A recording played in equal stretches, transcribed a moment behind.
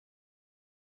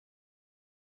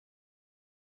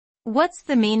What's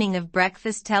the meaning of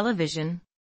breakfast television?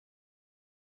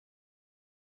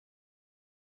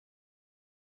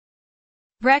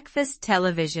 Breakfast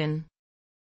television.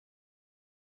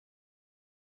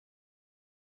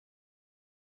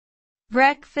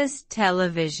 Breakfast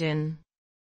television.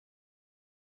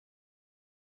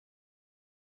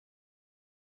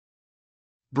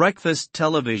 Breakfast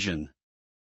television.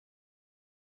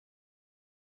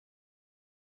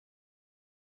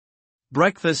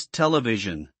 Breakfast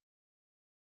television.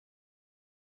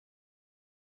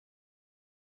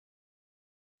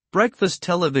 Breakfast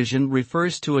television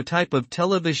refers to a type of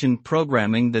television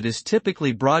programming that is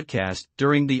typically broadcast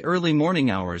during the early morning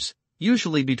hours,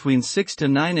 usually between 6 to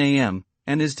 9 a.m.,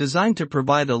 and is designed to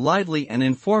provide a lively and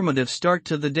informative start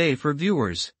to the day for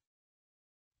viewers.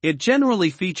 It generally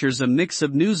features a mix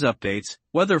of news updates,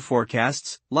 weather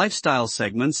forecasts, lifestyle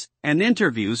segments, and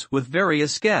interviews with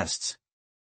various guests.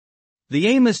 The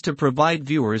aim is to provide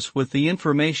viewers with the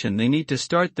information they need to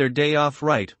start their day off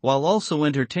right while also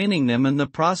entertaining them in the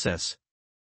process.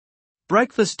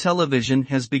 Breakfast television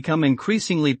has become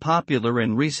increasingly popular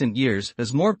in recent years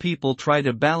as more people try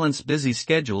to balance busy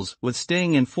schedules with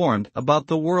staying informed about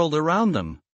the world around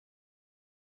them.